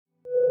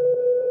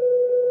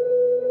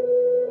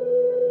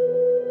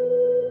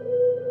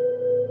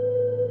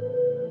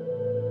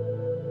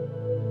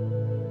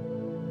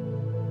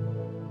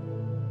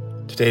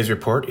Today's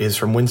report is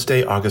from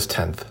Wednesday, August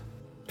 10th.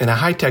 In a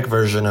high-tech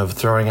version of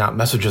throwing out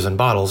messages in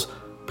bottles,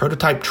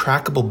 prototype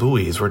trackable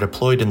buoys were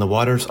deployed in the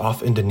waters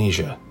off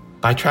Indonesia.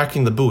 By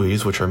tracking the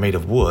buoys, which are made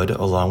of wood,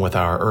 along with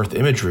our Earth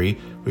imagery,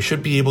 we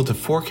should be able to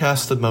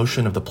forecast the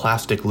motion of the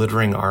plastic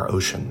littering our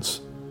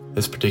oceans.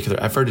 This particular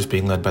effort is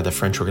being led by the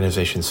French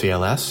organization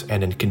CLS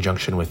and in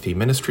conjunction with the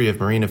Ministry of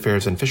Marine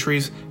Affairs and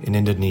Fisheries in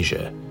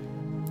Indonesia.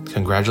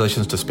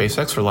 Congratulations to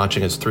SpaceX for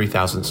launching its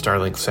 3000th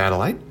Starlink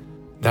satellite.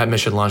 That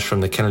mission launched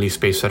from the Kennedy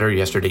Space Center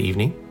yesterday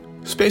evening.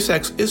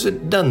 SpaceX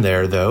isn't done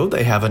there, though.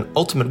 They have an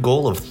ultimate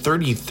goal of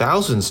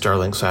 30,000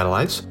 Starlink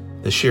satellites.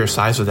 The sheer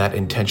size of that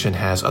intention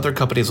has other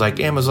companies like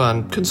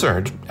Amazon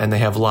concerned, and they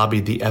have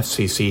lobbied the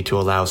FCC to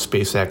allow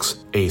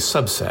SpaceX a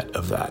subset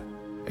of that.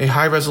 A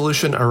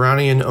high-resolution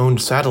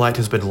Iranian-owned satellite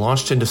has been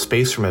launched into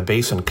space from a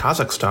base in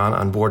Kazakhstan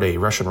on board a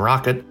Russian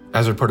rocket,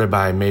 as reported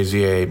by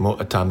Maizieh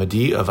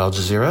Moattamedi of Al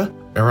Jazeera.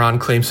 Iran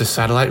claims the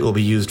satellite will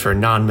be used for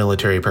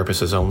non-military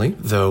purposes only,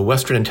 though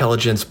Western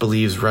intelligence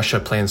believes Russia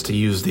plans to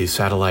use the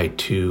satellite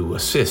to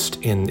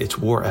assist in its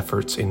war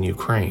efforts in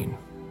Ukraine.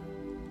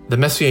 The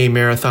Messier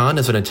Marathon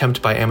is an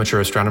attempt by amateur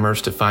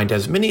astronomers to find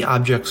as many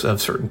objects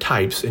of certain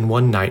types in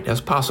one night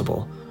as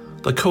possible.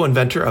 The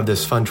co-inventor of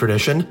this fun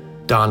tradition,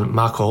 Don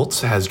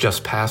Machholz, has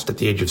just passed at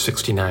the age of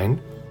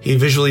 69. He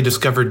visually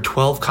discovered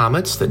 12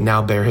 comets that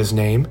now bear his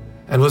name,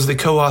 and was the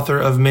co-author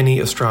of many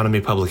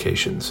astronomy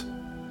publications.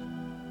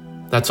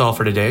 That's all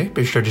for today.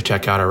 Be sure to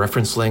check out our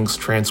reference links,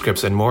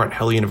 transcripts, and more at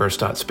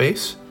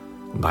hellouniverse.space.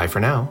 Bye for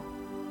now.